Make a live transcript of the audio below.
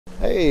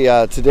Hey,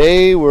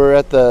 today we're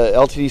at the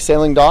LTD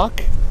Sailing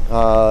Dock,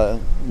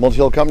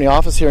 Multihull Company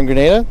office here in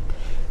Grenada,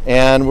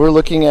 and we're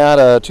looking at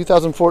a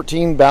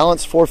 2014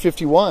 Balance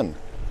 451.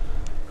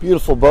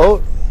 Beautiful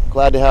boat.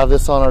 Glad to have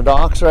this on our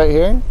docks right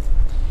here.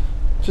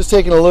 Just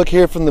taking a look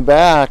here from the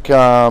back,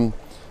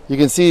 you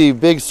can see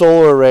big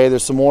solar array.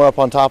 There's some more up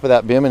on top of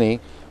that bimini.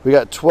 We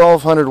got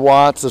 1200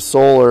 watts of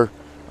solar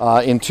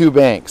in 2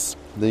 banks.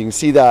 You can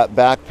see that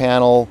back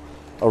panel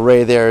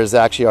array there is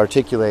actually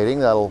articulating.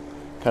 That'll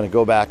kind of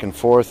go back and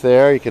forth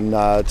there. You can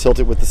tilt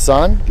it with the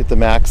sun, get the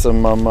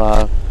maximum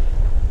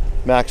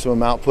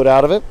output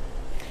out of it.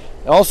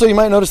 Also, you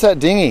might notice that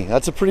dinghy.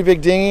 That's a pretty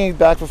big dinghy,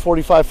 back for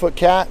 45-foot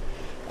cat.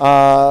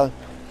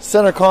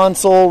 Center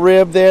console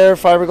rib there,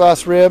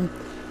 fiberglass rib,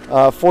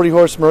 40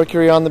 horse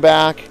Mercury on the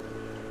back.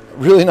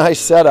 Really nice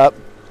setup.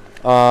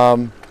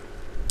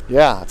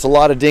 Yeah, it's a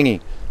lot of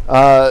dinghy.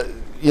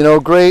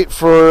 Great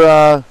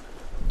for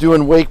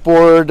doing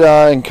wakeboard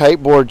and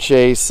kiteboard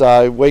chase.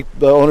 The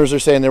owners are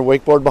saying they're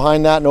wakeboard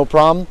behind that, no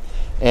problem.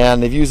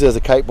 And they've used it as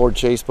a kiteboard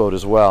chase boat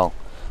as well.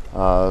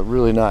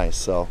 Really nice.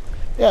 So,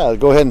 yeah,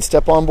 go ahead and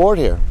step on board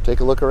here. Take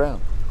a look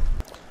around.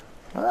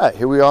 All right,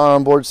 here we are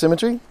on board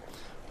Symmetry.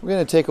 We're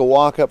going to take a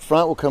walk up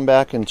front. We'll come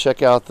back and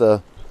check out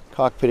the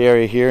cockpit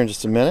area here in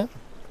just a minute.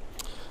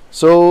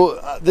 So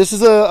this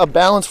is a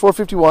Balance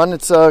 451.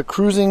 It's a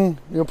cruising,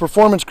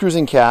 performance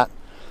cruising cat.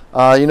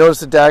 You notice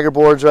the dagger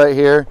boards right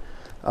here.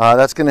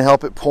 That's going to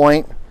help it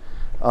point.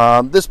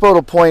 This boat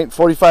will point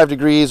 45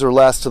 degrees or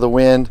less to the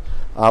wind.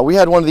 We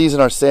had one of these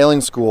in our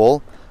sailing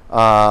school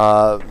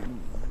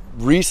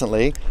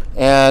recently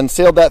and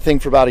sailed that thing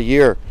for about a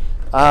year.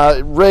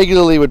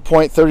 Regularly would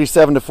point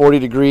 37 to 40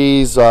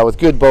 degrees with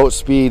good boat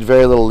speed,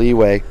 very little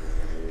leeway.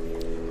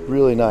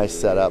 Really nice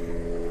setup.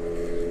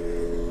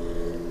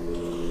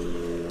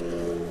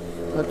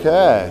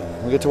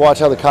 Okay, we get to watch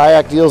how the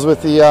kayak deals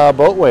with the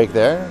boat wake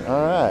there.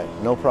 All right,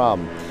 no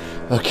problem.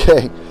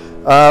 Okay,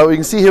 we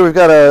can see here we've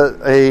got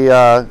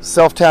a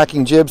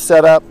self-tacking jib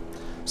set up.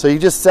 So you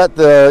just set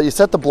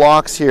the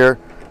blocks here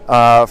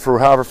for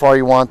however far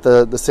you want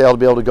the sail to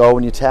be able to go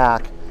when you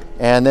tack,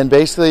 and then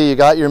basically you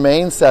got your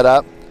main set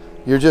up.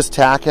 You're just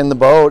tacking the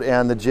boat,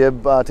 and the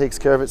jib takes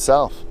care of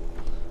itself.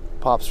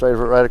 Pops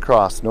right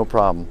across, no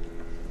problem.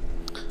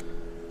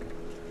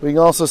 We can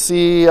also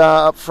see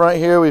up front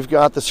here we've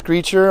got the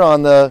screecher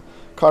on the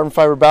carbon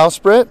fiber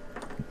bowsprit.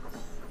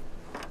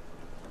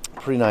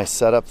 Pretty nice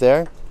setup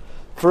there.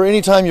 For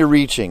any time you're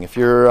reaching, if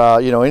you're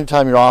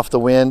anytime you're off the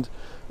wind,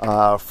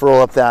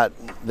 furl up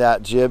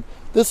that jib.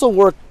 This will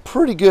work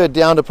pretty good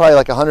down to probably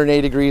like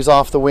 180 degrees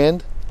off the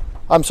wind.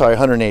 I'm sorry,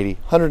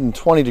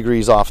 120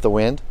 degrees off the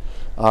wind.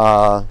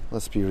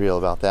 Let's be real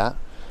about that.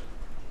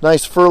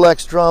 Nice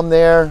Furlex drum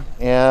there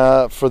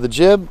for the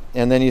jib,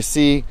 and then you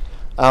see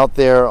out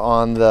there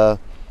on the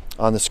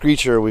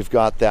screecher we've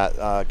got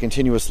that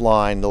continuous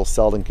line, little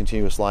Selden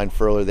continuous line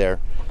furler there.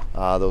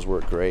 Those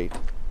work great.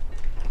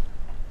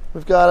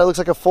 We've got, it looks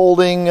like a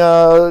folding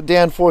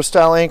Danforth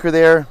style anchor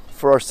there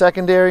for our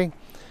secondary.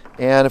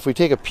 And if we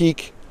take a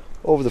peek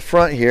over the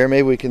front here,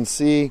 maybe we can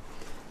see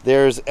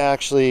there's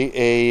actually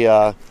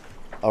a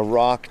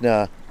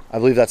Rockna. I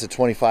believe that's a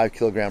 25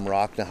 kilogram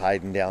Rockna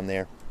hiding down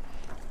there.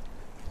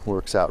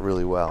 Works out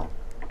really well.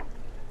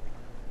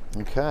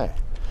 Okay.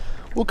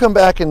 We'll come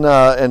back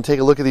and take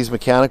a look at these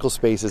mechanical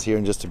spaces here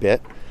in just a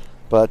bit.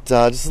 But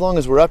just as long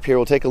as we're up here,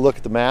 we'll take a look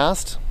at the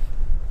mast.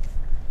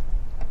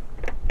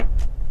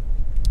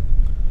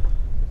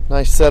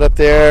 Nice setup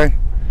there.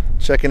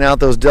 Checking out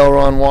those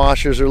Delron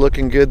washers are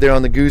looking good there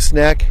on the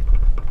gooseneck.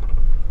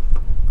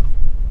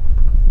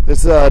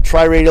 This is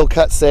tri-radial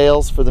cut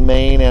sails for the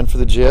main and for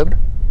the jib.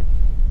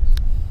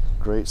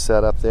 Great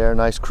setup there.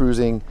 Nice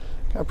cruising,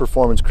 kind of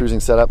performance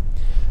cruising setup.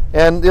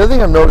 And the other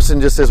thing I'm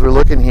noticing just as we're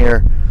looking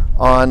here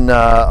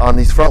on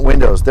these front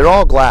windows, they're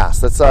all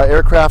glass. That's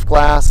aircraft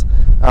glass.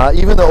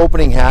 Even the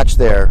opening hatch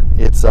there,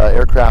 it's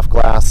aircraft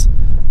glass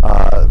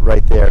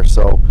right there.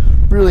 So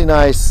really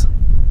nice.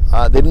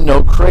 They didn't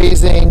know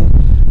crazing,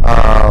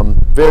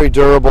 very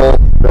durable,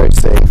 very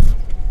safe.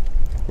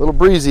 A little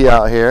breezy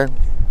out here.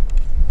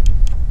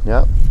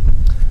 Yep.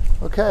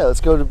 Okay,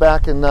 let's go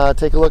back and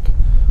take a look.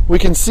 We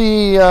can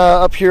see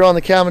up here on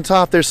the cabin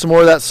top, there's some more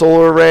of that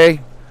solar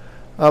array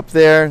up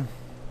there.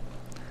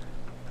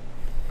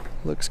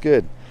 Looks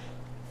good.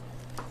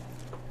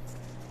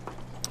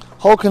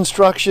 Hull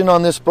construction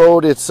on this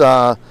boat, it's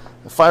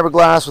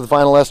fiberglass with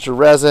vinyl ester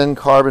resin,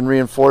 carbon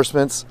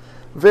reinforcements.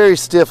 Very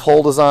stiff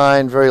hull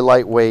design, very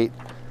lightweight.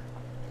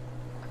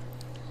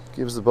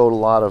 Gives the boat a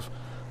lot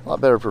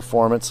better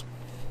performance.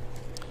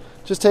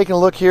 Just taking a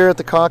look here at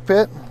the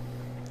cockpit.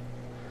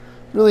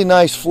 Really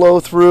nice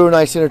flow through,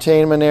 nice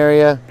entertainment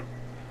area.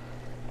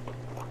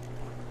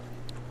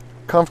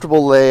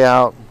 Comfortable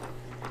layout.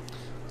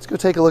 Let's go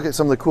take a look at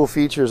some of the cool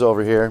features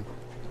over here.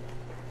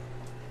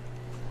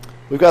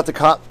 We've got the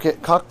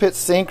cockpit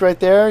sink right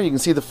there. You can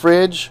see the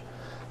fridge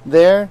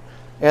there.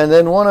 And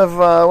then one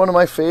of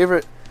my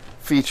favorite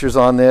features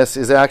on this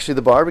is actually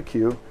the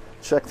barbecue.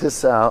 Check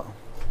this out.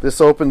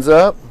 This opens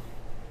up.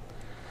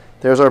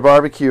 There's our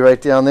barbecue right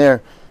down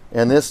there.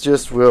 And this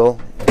just will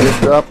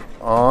lift up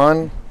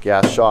on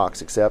gas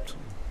shocks, except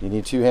you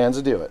need 2 hands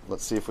to do it.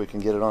 Let's see if we can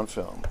get it on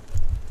film.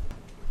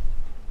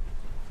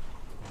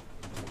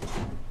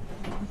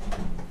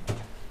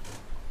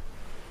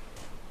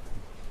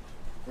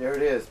 There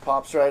it is,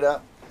 pops right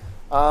up.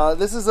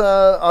 This is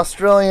a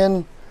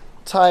Australian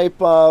type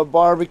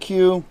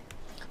barbecue.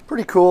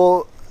 Pretty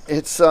cool.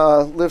 It's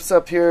lifts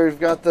up here. You've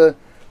got the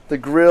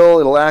grill.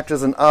 It'll act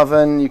as an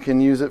oven. You can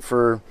use it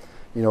for,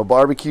 you know,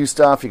 barbecue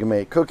stuff. You can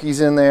make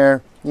cookies in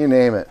there. You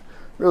name it.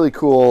 Really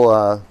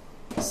cool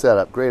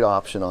setup. Great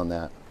option on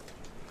that.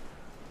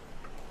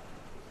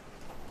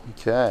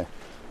 Okay,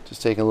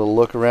 just taking a little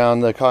look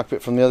around the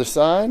cockpit from the other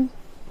side.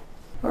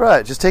 All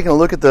right, just taking a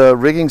look at the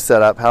rigging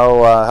setup,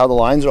 how the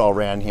lines are all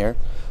ran here.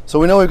 So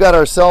we know we've got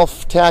our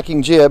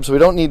self-tacking jib, so we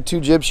don't need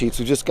 2 jib sheets.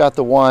 We just got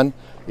the one.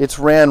 It's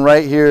ran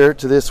right here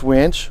to this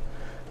winch.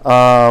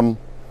 Yeah,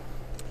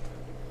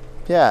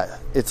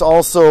 it's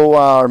also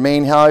our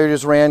main halyard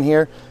is ran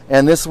here,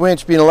 and this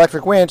winch, being an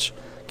electric winch,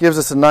 gives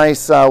us a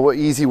nice,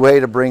 easy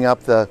way to bring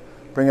up the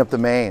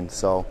main.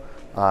 So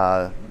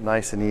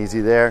nice and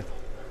easy there.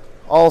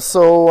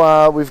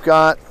 Also, we've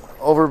got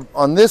over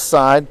on this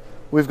side,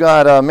 we've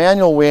got a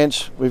manual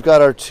winch. We've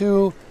got our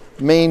 2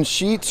 main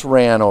sheets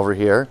ran over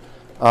here.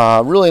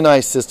 Really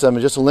nice system.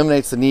 It just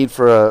eliminates the need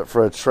for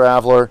a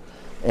traveler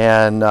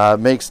and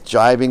makes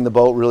jibing the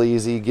boat really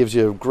easy. Gives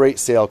you great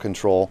sail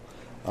control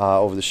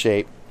over the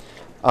shape.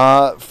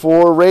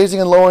 For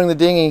raising and lowering the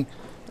dinghy,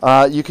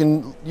 you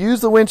can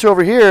use the winch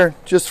over here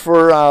just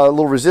for a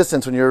little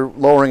resistance when you're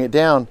lowering it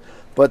down,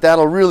 but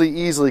that'll really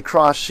easily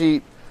cross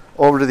sheet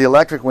over to the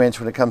electric winch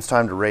when it comes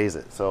time to raise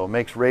it. So it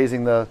makes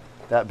raising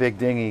that big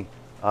dinghy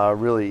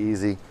really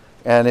easy.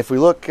 And if we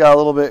look a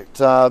little bit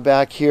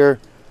back here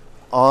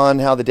on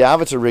how the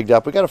davits are rigged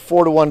up, we got a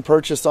 4-to-1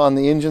 purchase on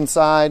the engine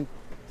side.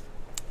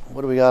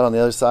 What do we got on the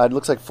other side?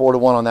 Looks like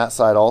 4-to-1 on that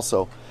side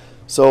also.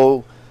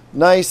 So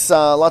nice,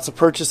 lots of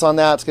purchase on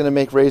that. It's going to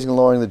make raising and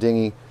lowering the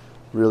dinghy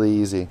really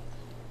easy.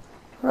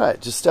 All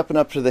right, just stepping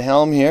up to the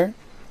helm here.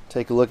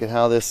 Take a look at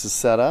how this is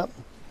set up.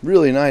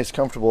 Really nice,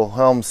 comfortable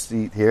helm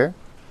seat here.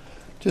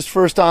 Just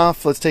first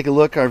off, let's take a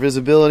look at our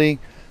visibility.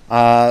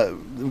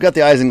 We've got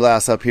the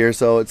isinglass up here,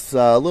 so it's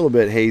a little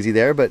bit hazy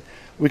there, but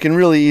we can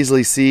really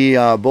easily see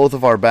both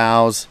of our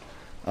bows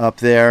up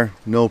there,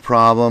 no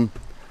problem.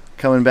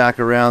 Coming back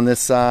around this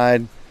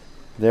side,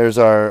 there's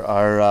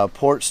our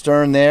port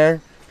stern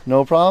there,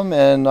 no problem,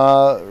 and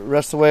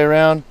rest of the way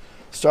around,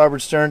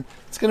 starboard stern.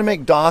 It's going to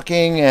make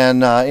docking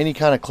and any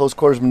kind of close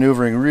quarters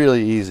maneuvering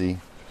really easy.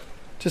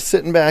 Just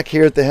sitting back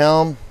here at the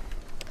helm,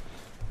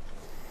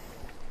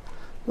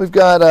 we've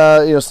got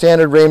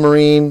standard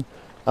Raymarine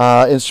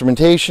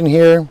instrumentation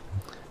here.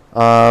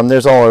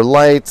 There's all our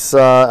lights,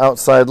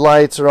 outside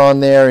lights are on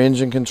there,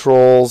 engine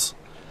controls,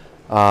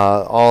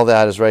 all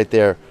that is right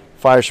there.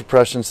 Fire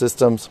suppression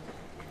systems,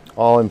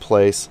 all in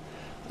place.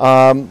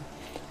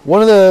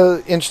 One of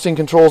the interesting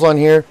controls on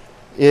here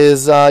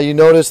is you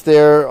notice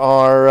there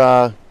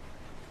are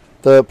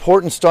the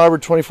port and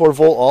starboard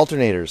 24-volt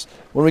alternators.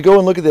 When we go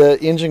and look at the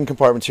engine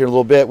compartments here in a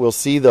little bit, we'll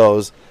see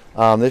those.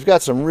 They've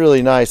got some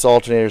really nice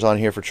alternators on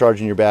here for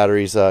charging your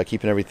batteries,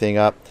 keeping everything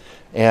up.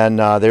 And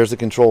there's the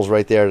controls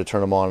right there to turn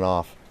them on and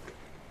off.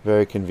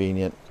 Very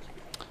convenient.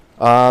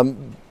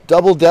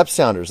 Double depth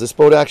sounders. This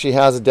boat actually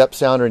has a depth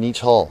sounder in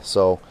each hull,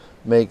 so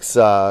makes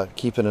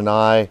keeping an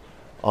eye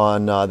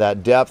on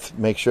that depth.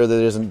 Make sure that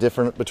it isn't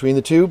different between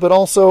the two, but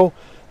also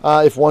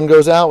if one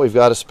goes out, we've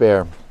got a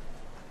spare.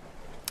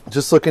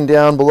 Just looking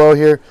down below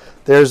here,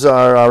 there's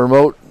our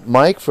remote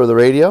mic for the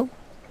radio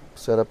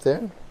set up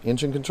there.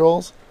 Engine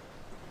controls.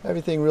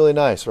 Everything really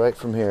nice right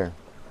from here.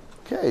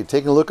 Okay,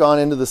 taking a look on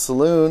into the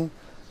saloon.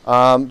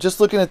 Just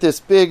looking at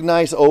this big,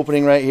 nice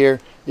opening right here,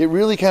 it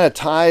really kind of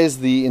ties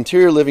the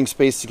interior living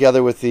space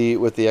together with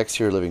the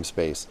exterior living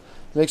space.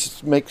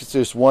 Makes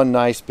just one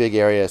nice big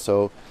area.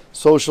 So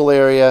social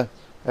area,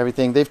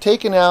 everything. They've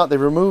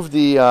removed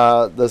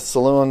the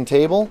saloon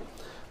table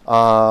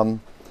and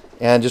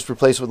just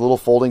replaced it with a little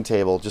folding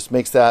table. Just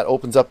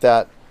opens up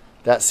that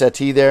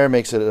settee there,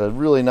 makes it a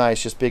really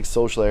nice, just big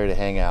social area to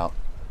hang out.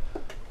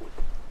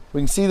 We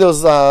can see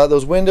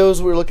those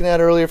windows we were looking at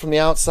earlier from the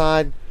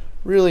outside.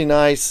 Really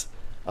nice.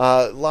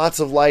 Lots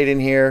of light in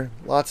here.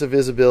 Lots of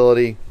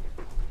visibility.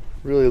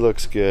 Really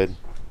looks good.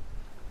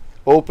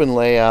 Open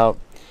layout.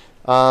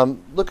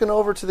 Looking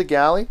over to the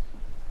galley.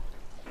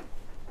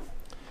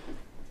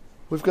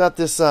 We've got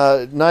this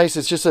nice,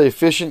 it's just an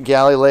efficient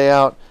galley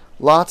layout.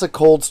 Lots of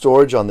cold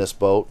storage on this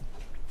boat.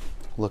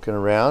 Looking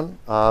around.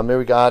 There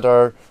we got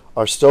our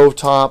stove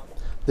top.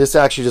 This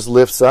actually just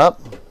lifts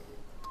up.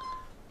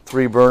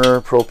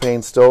 3-burner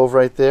propane stove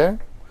right there.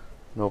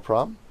 No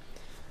problem.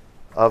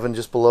 Oven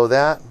just below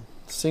that.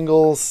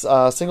 Single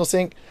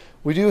sink.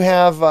 We do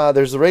have,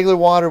 there's the regular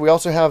water. We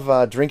also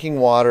have drinking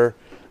water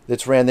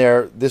that's ran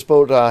there. This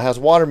boat has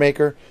a water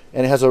maker,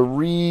 and it has a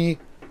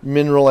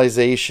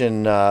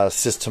remineralization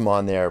system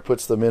on there. It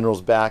puts the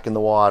minerals back in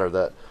the water.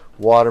 The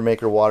water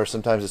maker water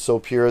sometimes is so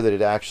pure that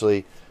it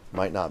actually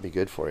might not be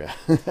good for you.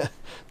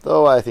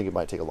 Though I think it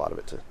might take a lot of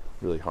it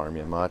really harm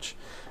you much.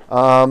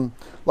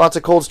 Lots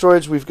of cold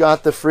storage. We've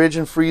got the fridge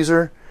and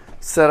freezer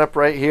set up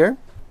right here.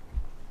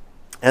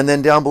 And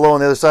then down below on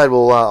the other side,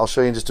 I'll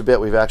show you in just a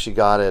bit, we've actually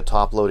got a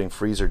top-loading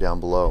freezer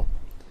down below.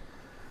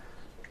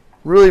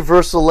 Really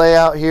versatile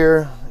layout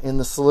here in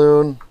the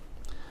saloon.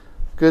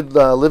 Good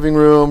living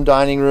room,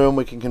 dining room.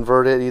 We can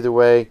convert it either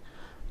way.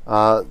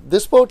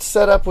 This boat's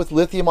set up with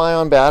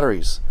lithium-ion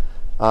batteries.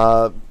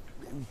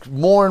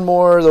 More and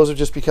more, those are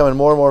just becoming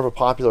more and more of a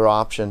popular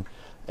option.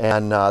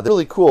 And they're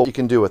really cool what you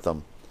can do with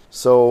them.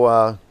 So,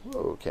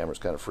 oh, camera's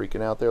kind of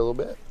freaking out there a little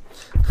bit.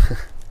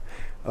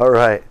 All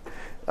right.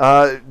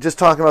 Just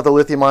talking about the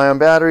lithium-ion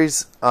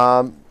batteries,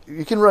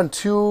 you can run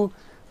 2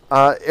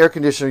 air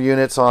conditioner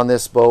units on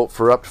this boat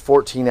for up to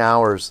 14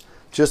 hours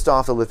just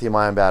off the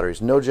lithium-ion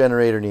batteries. No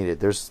generator needed.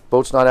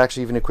 Boat's not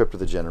actually even equipped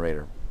with a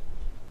generator.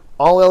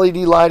 All LED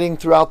lighting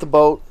throughout the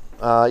boat,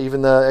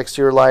 even the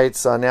exterior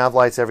lights, nav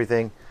lights,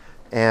 everything.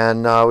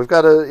 And we've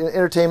got an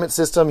entertainment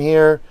system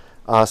here,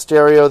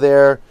 stereo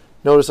there.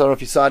 Notice, I don't know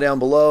if you saw down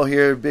below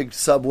here, big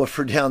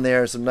subwoofer down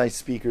there, some nice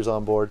speakers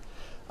on board.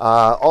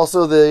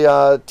 Also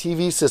the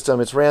TV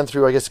system, it's ran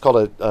through, I guess it's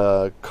called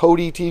a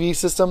Kodi TV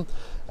system.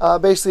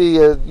 Basically,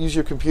 use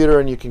your computer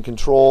and you can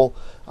control,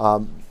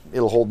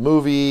 it'll hold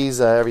movies,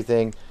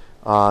 everything.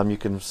 You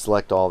can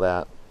select all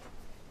that.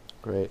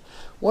 Great.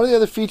 One of the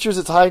other features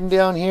that's hiding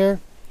down here,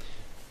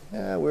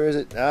 where is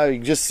it? You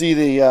can just see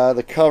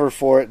the cover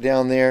for it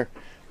down there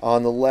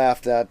on the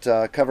left.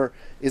 That cover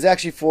is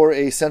actually for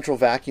a central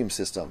vacuum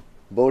system.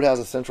 The boat has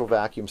a central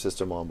vacuum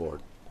system on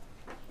board.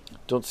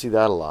 Don't see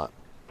that a lot.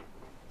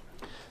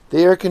 The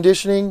air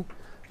conditioning,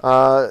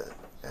 as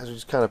we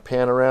just kind of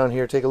pan around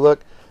here, take a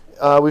look.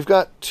 We've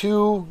got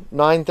 2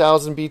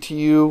 9,000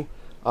 BTU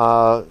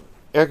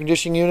air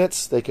conditioning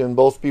units. They can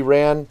both be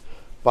ran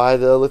by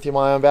the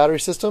lithium-ion battery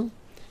system.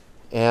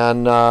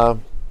 And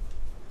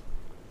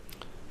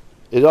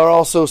it are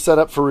also set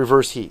up for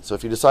reverse heat. So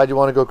if you decide you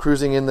want to go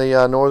cruising in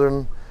the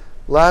northern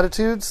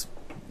latitudes,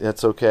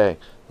 that's okay.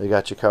 They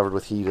got you covered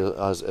with heat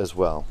as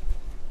well.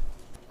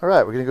 All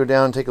right, we're going to go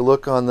down and take a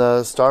look on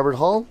the starboard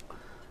hull.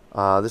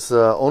 This is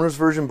an owner's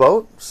version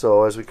boat.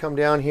 So as we come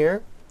down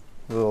here,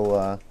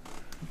 we'll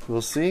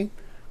see.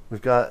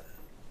 We've got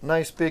a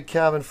nice big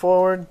cabin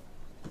forward.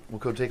 We'll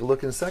go take a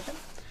look in a second.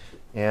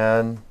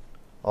 And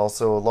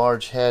also a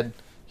large head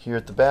here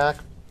at the back.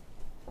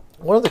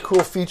 One of the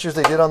cool features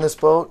they did on this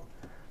boat,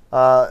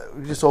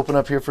 we just open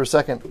up here for a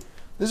second.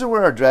 This is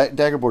where our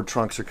daggerboard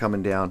trunks are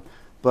coming down.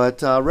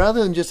 But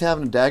rather than just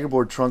having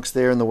daggerboard trunks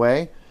there in the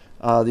way,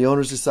 the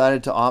owners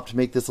decided to opt to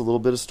make this a little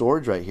bit of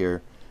storage right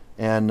here.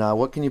 And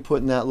what can you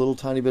put in that little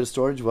tiny bit of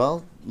storage?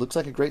 Well, looks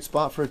like a great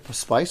spot for a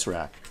spice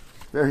rack.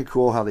 Very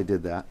cool how they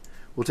did that.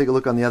 We'll take a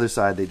look on the other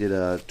side. They did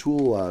a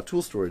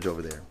tool storage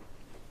over there.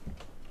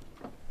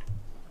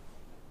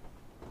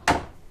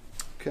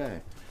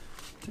 Okay,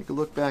 take a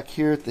look back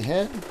here at the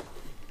head.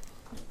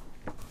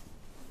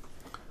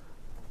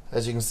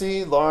 As you can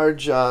see,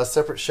 large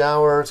separate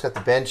shower. It's got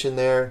the bench in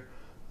there.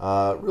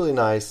 Really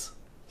nice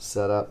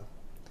setup.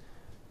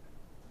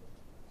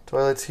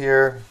 Toilets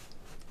here.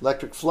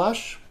 Electric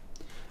flush.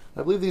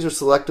 I believe these are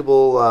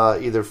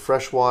selectable, either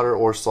freshwater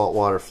or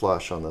saltwater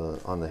flush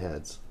on the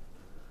heads.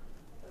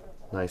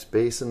 Nice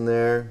basin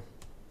there.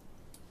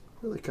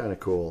 Really kind of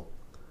cool.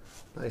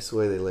 Nice the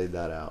way they laid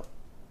that out.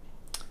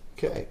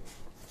 Okay.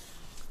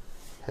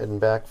 Heading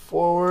back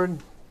forward.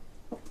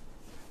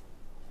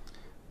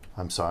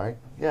 I'm sorry.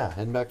 Yeah,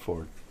 heading back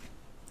forward.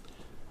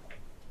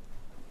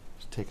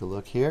 Just take a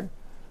look here.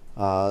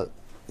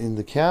 In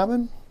the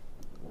cabin,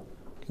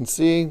 you can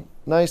see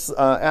nice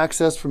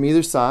access from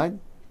either side.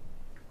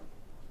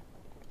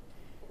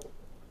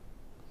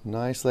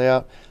 Nice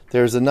layout.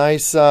 There's a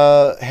nice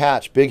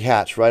hatch, big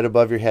hatch right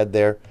above your head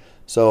there.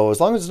 So as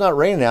long as it's not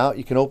raining out,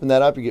 you can open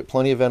that up. You get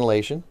plenty of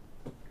ventilation.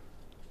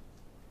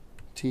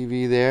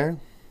 TV there.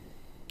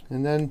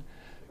 And then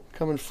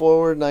coming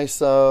forward, nice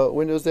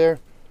windows there.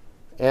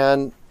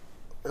 And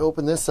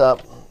open this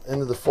up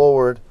into the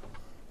forward.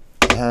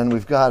 And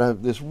we've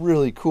got this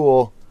really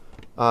cool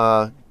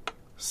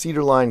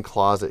cedar lined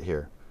closet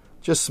here.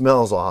 Just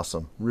smells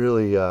awesome.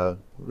 Really,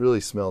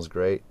 really smells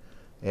great.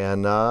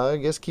 And I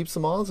guess keeps the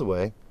moths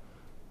away.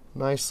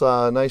 Nice,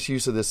 nice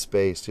use of this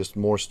space. Just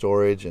more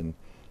storage, and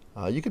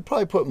you could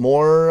probably put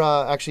more,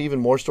 actually even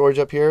more storage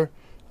up here.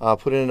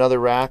 Put in another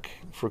rack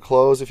for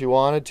clothes if you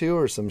wanted to,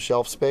 or some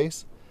shelf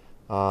space.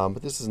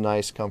 But this is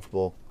nice,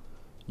 comfortable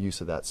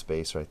use of that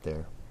space right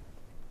there.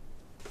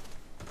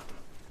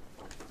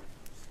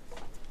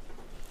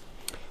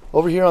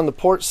 Over here on the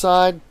port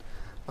side,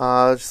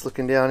 just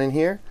looking down in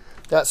here,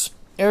 that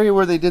area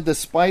where they did the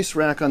spice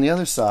rack on the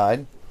other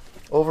side.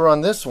 Over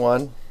on this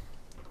one,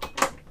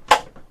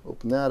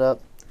 open that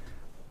up,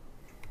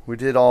 we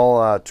did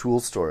all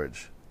tool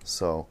storage.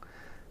 So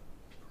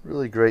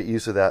really great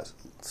use of that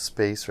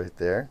space right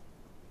there.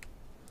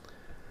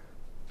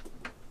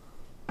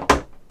 Okay.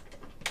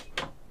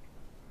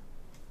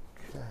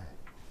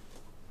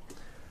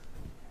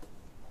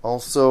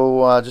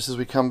 Also, just as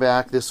we come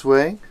back this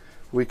way,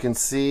 we can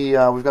see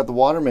we've got the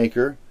water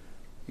maker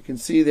You can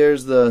see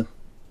there's the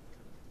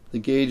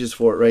gauges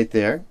for it right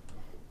there.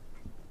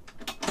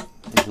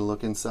 Take a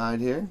look inside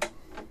here.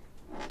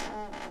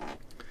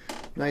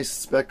 Nice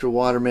spectral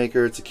water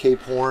maker. It's a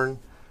Cape Horn.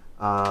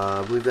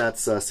 I believe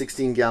that's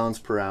 16 gallons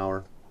per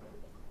hour.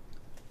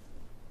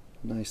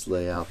 Nice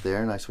layout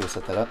there. Nice way to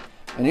set that up.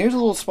 And here's a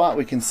little spot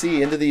we can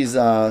see into these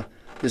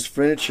this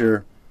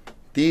furniture.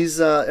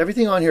 These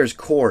everything on here is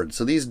cored.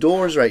 So these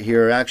doors right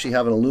here actually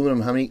have an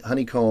aluminum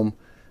honeycomb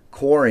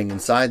coring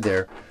inside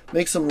there.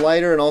 Makes them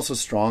lighter and also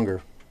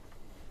stronger.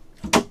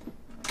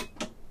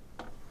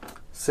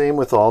 Same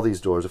with all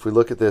these doors. If we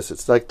look at this,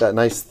 it's like that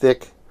nice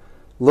thick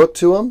look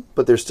to them,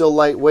 but they're still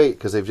lightweight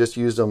because they've just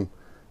used them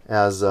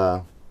as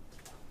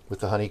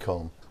with the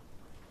honeycomb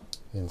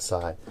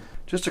inside.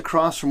 Just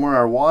across from where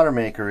our water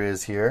maker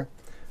is here,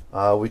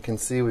 we can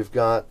see we've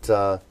got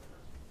all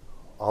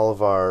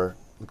of our,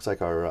 looks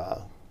like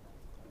our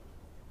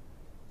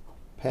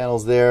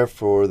panels there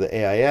for the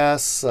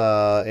AIS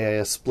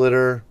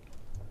splitter.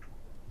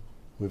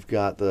 We've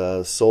got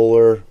the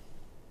solar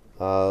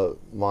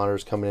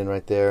monitors coming in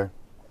right there.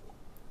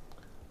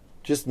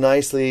 Just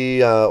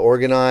nicely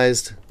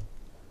organized,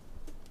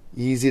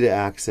 easy to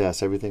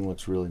access. Everything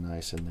looks really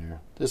nice in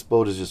there. This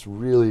boat is just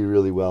really,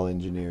 really well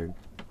engineered.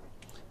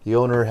 The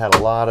owner had a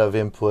lot of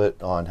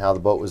input on how the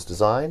boat was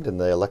designed and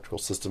the electrical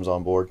systems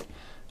on board.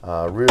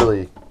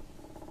 Really,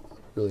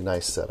 really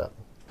nice setup.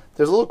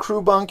 There's a little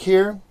crew bunk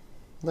here.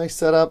 Nice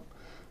setup.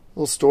 A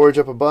little storage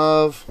up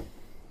above.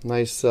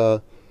 Nice,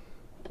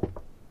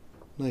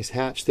 nice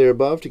hatch there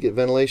above to get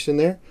ventilation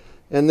there.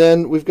 And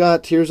then we've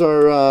got, here's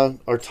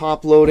our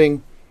top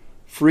loading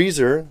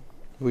freezer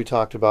we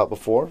talked about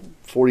before.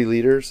 40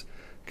 liters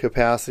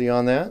capacity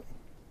on that.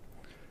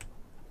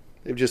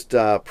 They've just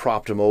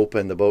propped them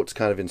open. The boat's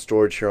kind of in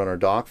storage here on our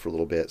dock for a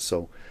little bit,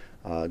 so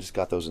just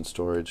got those in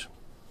storage.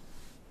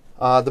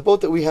 The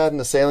boat that we had in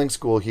the sailing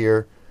school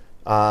here,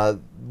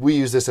 we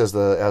use this as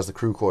the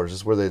crew quarters.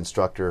 This is where the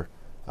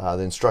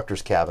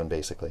instructor's cabin,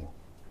 basically.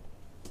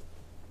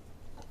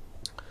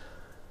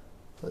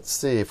 Let's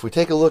see, if we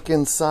take a look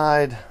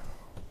inside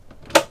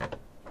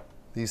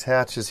these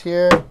hatches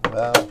here,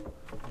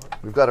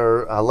 we've got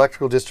our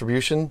electrical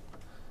distribution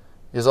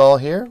is all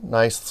here.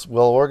 Nice,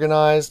 well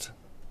organized.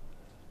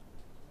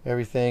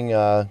 Everything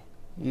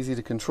easy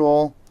to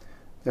control.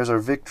 There's our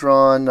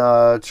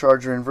Victron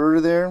charger inverter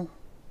there.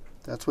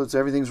 That's what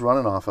everything's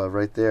running off of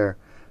right there,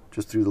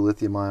 just through the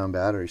lithium-ion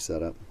battery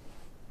setup.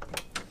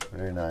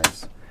 Very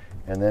nice.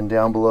 And then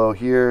down below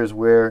here is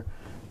where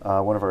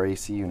one of our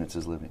AC units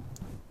is living.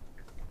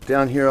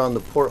 Down here on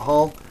the port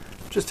hull,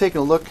 just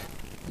taking a look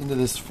into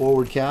this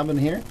forward cabin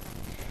here.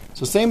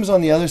 So same as on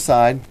the other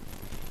side.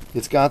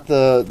 It's got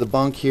the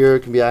bunk here.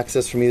 It can be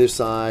accessed from either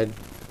side.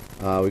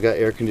 We got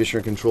air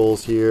conditioner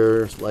controls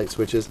here, light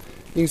switches.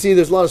 You can see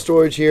there's a lot of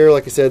storage here.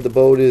 Like I said, the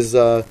boat is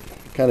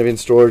kind of in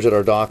storage at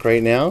our dock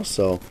right now,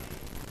 so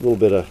a little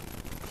bit of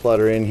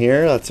clutter in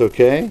here. That's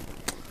okay.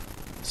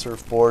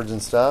 Surfboards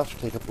and stuff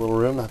take up a little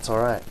room. That's all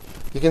right.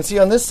 You can see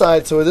on this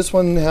side, so this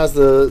one has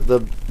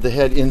the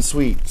head in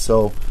suite.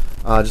 So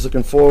just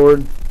looking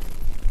forward,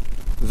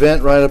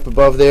 vent right up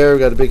above there.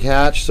 We've got a big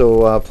hatch,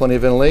 so plenty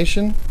of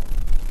ventilation.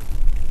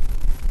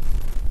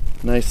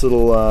 Nice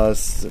little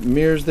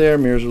mirrors there.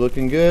 Mirrors are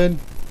looking good.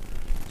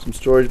 Some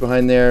storage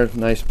behind there.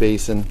 Nice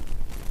basin.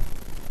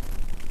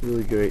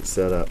 Really great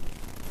setup.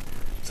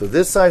 So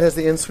this side has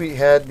the in-suite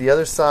head. The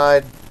other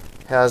side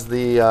has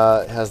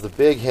the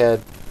big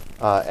head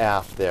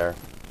aft there.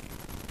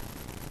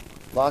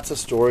 Lots of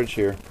storage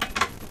here.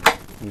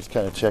 Just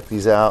kind of check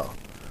these out.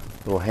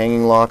 Little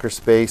hanging locker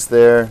space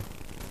there.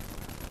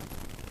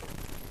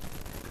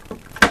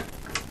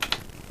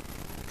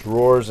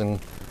 Drawers and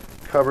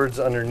cupboards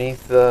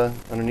underneath the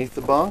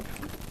bunk.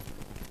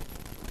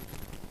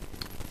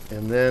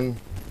 And then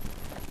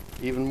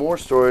even more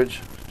storage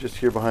just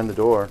here behind the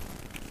door.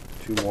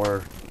 Two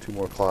more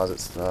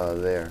closets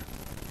there.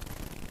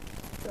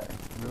 Okay,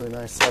 really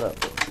nice setup.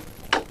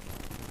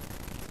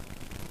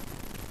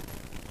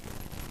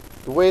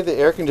 The way the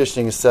air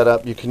conditioning is set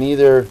up, you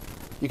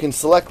can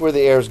select where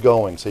the air is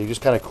going, so you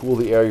just kind of cool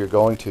the air you're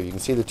going to. You can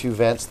see the two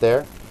vents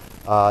there.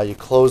 You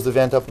close the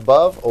vent up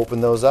above,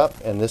 open those up,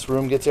 and this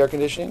room gets air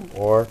conditioning,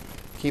 or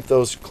keep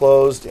those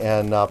closed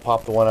and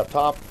pop the one up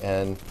top,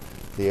 and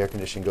the air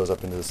conditioning goes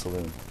up into the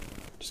saloon.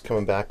 Just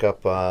coming back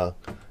up out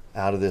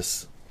of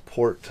this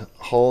port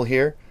hull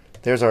here.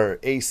 There's our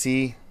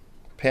AC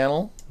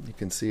panel. You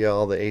can see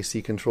all the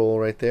AC control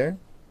right there.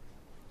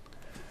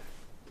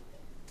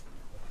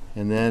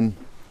 And then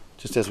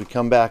just as we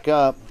come back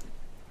up,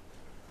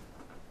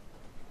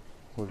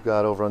 we've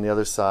got over on the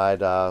other side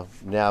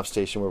nav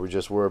station where we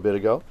just were a bit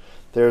ago.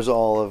 There's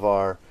all of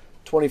our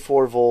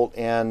 24 volt,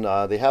 and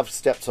they have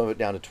stepped some of it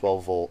down to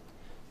 12 volt.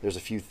 There's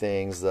a few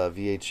things, the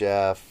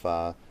VHF,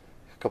 a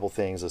couple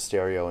things, the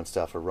stereo and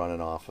stuff are running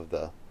off of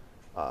the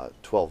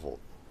 12 volt.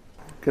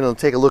 Gonna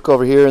take a look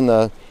over here in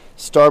the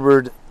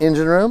starboard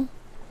engine room.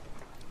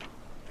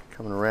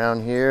 Coming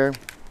around here,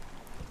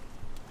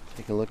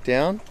 take a look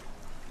down.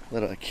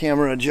 Let a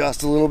camera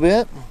adjust a little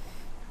bit.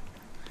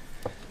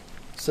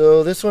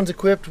 So this one's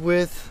equipped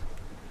with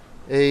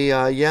a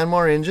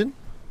Yanmar engine.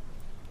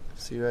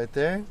 See right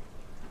there.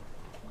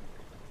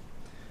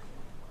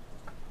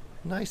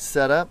 Nice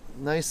setup,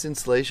 nice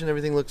insulation,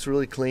 everything looks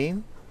really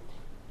clean.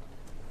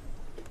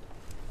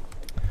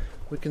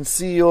 We can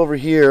see over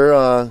here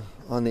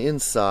on the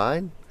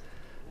inside,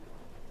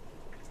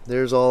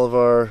 there's all of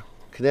our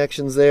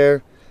connections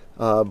there.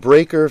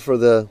 Breaker for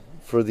the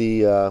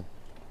where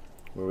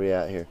are we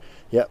at here?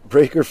 Yeah,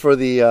 breaker for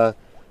the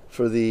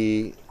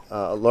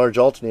large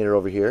alternator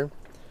over here.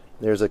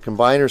 There's a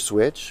combiner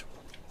switch.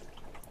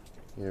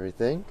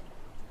 Everything.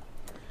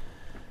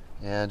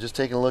 And just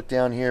taking a look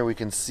down here, we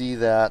can see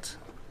that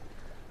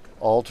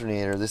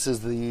alternator. This is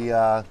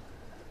the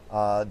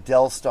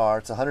Del Star.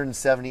 It's a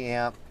 170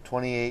 amp,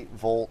 28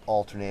 volt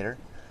alternator,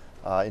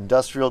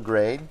 industrial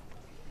grade.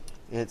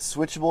 It's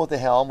switchable with the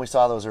helm. We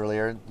saw those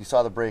earlier. You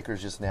saw the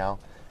breakers just now.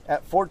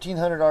 At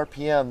 1400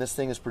 RPM, this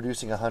thing is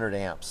producing 100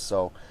 amps.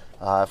 So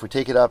if we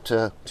take it up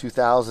to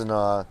 2000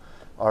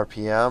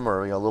 RPM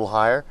or a little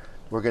higher,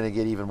 we're going to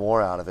get even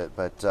more out of it.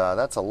 But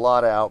that's a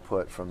lot of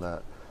output from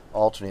the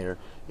alternator.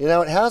 You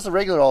know, it has a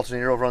regular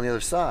alternator over on the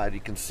other side. You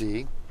can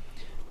see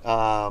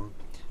that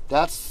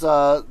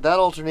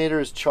alternator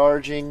is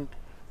charging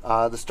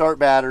the start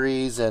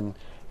batteries and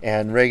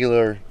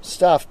regular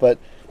stuff. But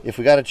if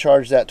we got to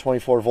charge that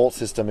 24 volt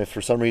system, if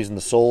for some reason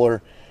the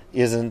solar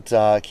isn't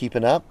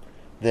keeping up,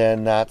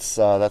 then that's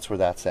where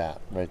that's at,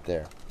 right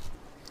there.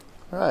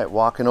 All right,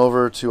 walking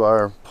over to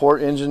our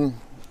port engine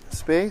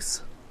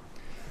space.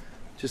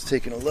 Just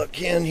taking a look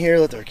in here.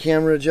 Let our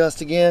camera adjust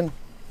again.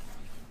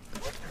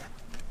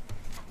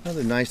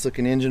 Another nice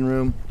looking engine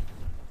room.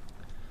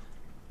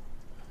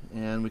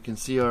 And we can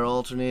see our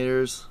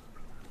alternators.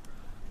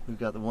 We've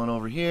got the one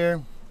over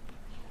here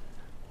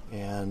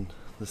and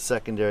the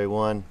secondary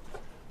one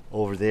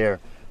over there.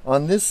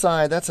 On this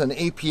side, that's an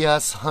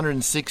APS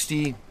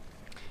 160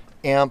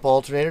 amp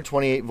alternator,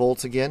 28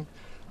 volts again.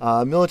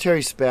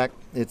 Military spec.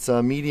 It's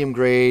a medium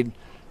grade,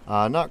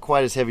 not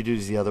quite as heavy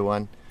duty as the other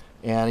one.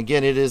 And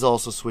again, it is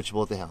also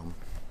switchable at the helm.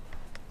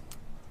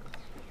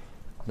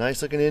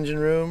 Nice looking engine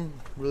room,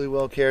 really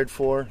well cared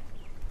for,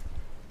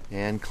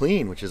 and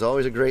clean, which is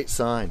always a great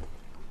sign.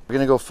 We're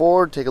going to go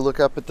forward, take a look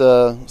up at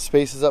the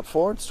spaces up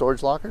forward,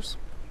 storage lockers.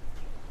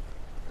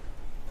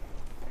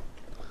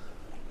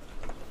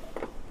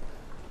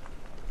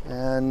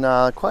 And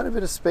quite a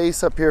bit of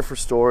space up here for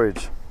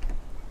storage.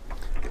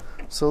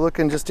 So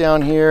looking just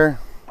down here,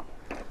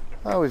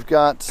 we've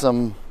got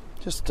some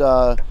just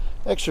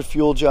extra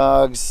fuel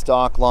jugs,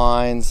 stock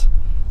lines.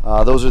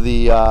 Those are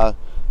the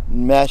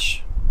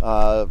mesh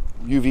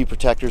UV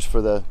protectors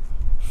for the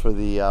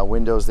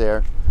windows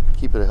there.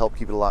 Help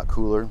keep it a lot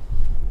cooler.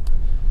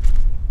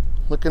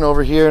 Looking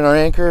over here in our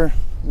anchor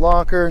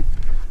locker,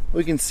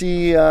 we can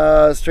see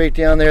straight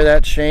down there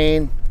that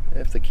chain.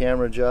 If the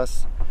camera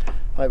adjusts,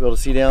 might be able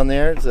to see down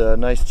there. It's a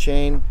nice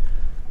chain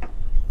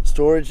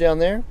storage down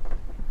there.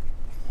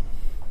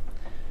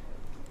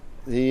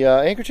 The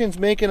anchor chain's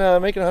making a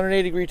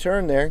 180 degree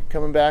turn there,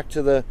 coming back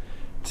to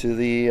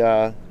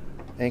the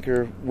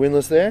anchor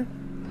windlass there.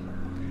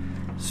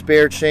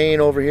 Spare chain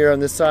over here on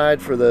this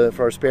side for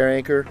our spare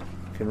anchor.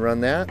 Can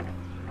run that.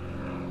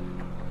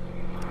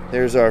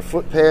 There's our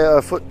foot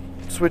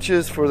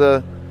switches for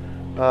the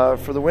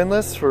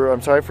windlass.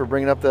 For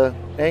bringing up the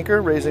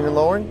anchor, raising and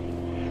lowering.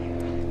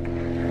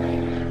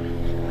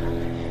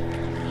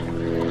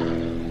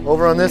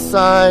 Over on this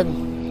side,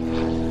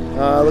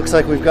 looks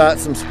like we've got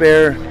some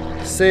spare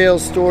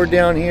sails stored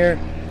down here.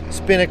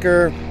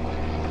 Spinnaker.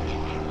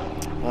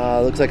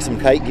 Looks like some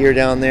kite gear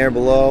down there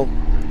below.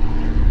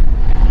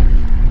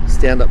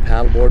 Stand-up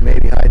paddleboard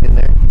maybe hiding in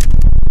there.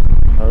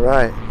 All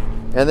right,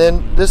 and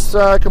then this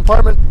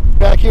compartment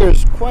back here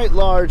is quite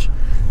large.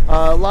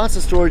 Lots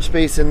of storage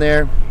space in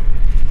there.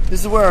 This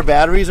is where our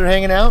batteries are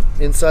hanging out,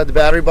 inside the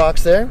battery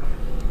box there.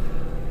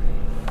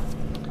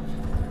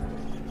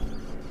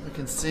 You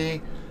can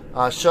see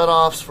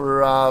shutoffs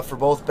for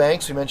both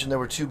banks. We mentioned there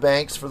were 2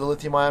 banks for the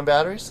lithium-ion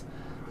batteries.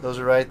 Those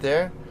are right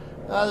there.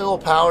 The little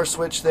power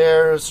switch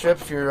there, a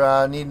strip if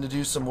you're needing to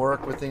do some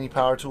work with any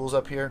power tools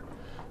up here.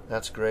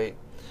 That's great.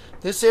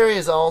 This area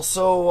is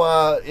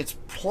also it's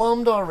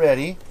plumbed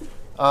already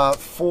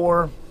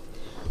for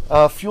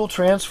fuel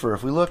transfer.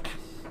 If we look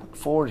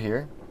forward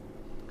here,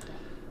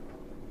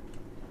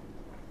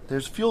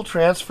 there's a fuel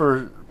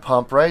transfer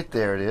pump right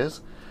there. It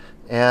is,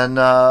 and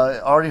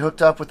already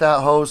hooked up with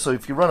that hose. So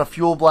if you run a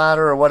fuel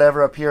bladder or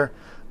whatever up here,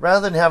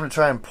 rather than having to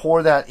try and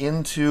pour that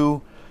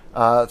into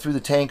through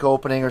the tank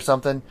opening or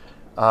something,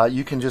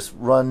 you can just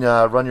run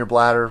your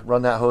bladder,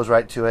 run that hose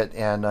right to it,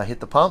 and hit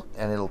the pump,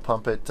 and it'll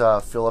pump it,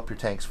 fill up your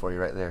tanks for you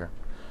right there.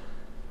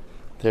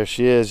 There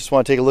she is. Just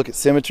want to take a look at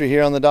symmetry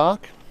here on the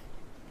dock.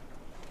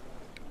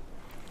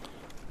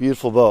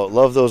 Beautiful boat.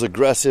 Love those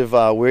aggressive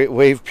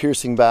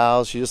wave-piercing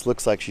bows. She just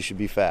looks like she should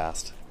be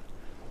fast.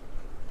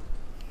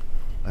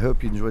 I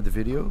hope you enjoyed the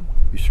video.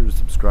 Be sure to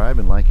subscribe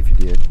and like if you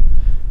did.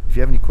 If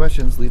you have any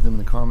questions, leave them in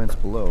the comments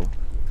below.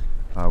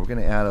 We're going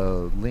to add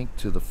a link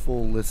to the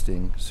full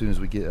listing as soon as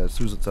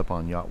it's up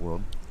on Yacht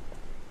World.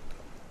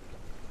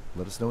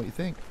 let us know what you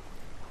think.